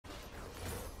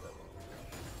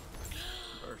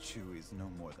virtue is no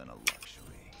more than a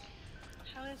luxury.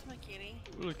 How is my kitty?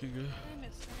 We're looking good. I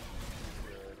miss her.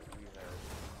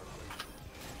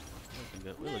 Looking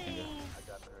good. We're looking good.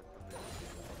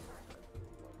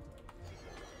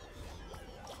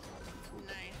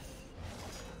 Nice.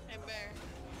 Hey Bear,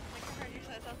 I think I heard you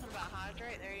said something about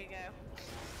hydrate. There you go.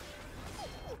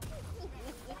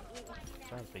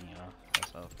 Dropping you off.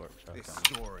 That's how it works. This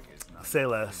story is not. Say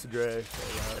less, Dre.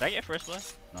 Did I get first blood?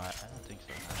 No, I don't think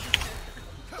so.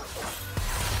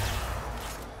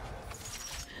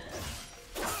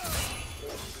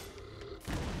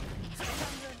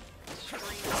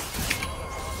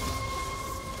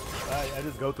 I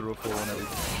just go through a full one every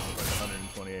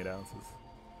 128 ounces.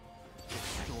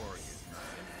 Story is not.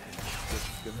 It's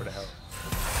good for the health.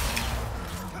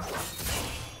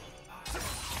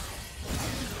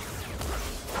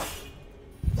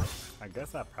 I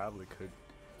guess I probably could.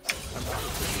 I probably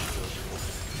could do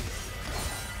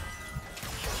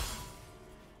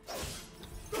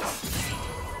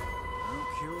No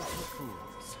cure for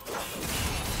fools.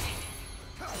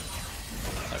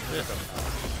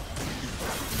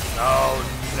 Oh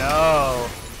no!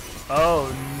 Oh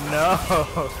no!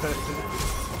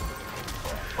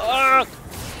 Fuck!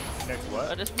 Next what?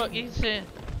 What is fucking shit?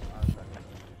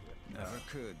 Never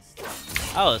could.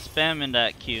 I was spamming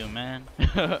that Q, man.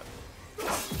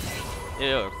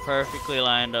 They were perfectly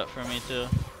lined up for me too.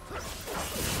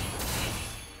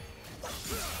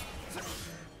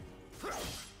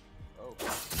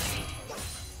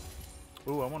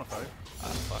 Ooh, I want to fight. Ah,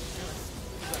 fuck.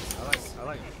 I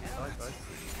like fights.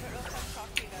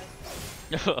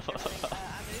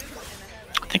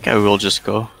 I think I will just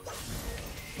go.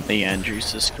 The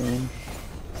Andrews is screen.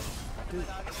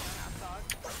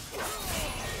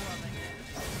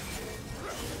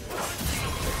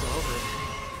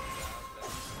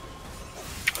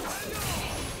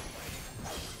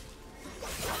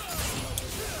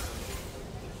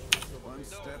 One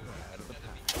step ahead of the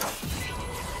pack.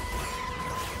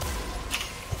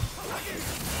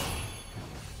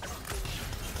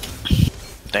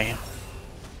 Damn.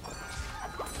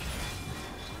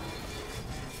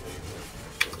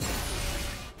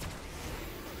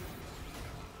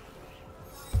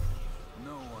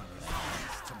 No one is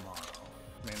tomorrow.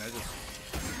 Man, I just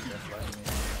left me in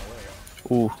my way.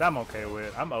 Ooh. Which I'm okay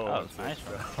with. I'm 0 was nice,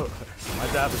 so my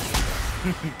job is.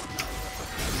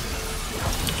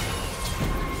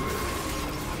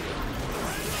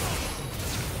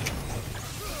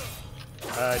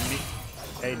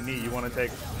 Hey, Nee, you want to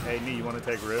take? Hey, Nee, you want to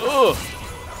take Rift? Oh!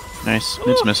 Nice.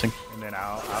 It's missing. And then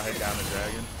I'll head down the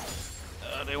dragon.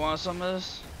 They want some of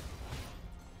this?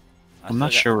 I'm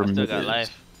not sure I where still mid got is. life.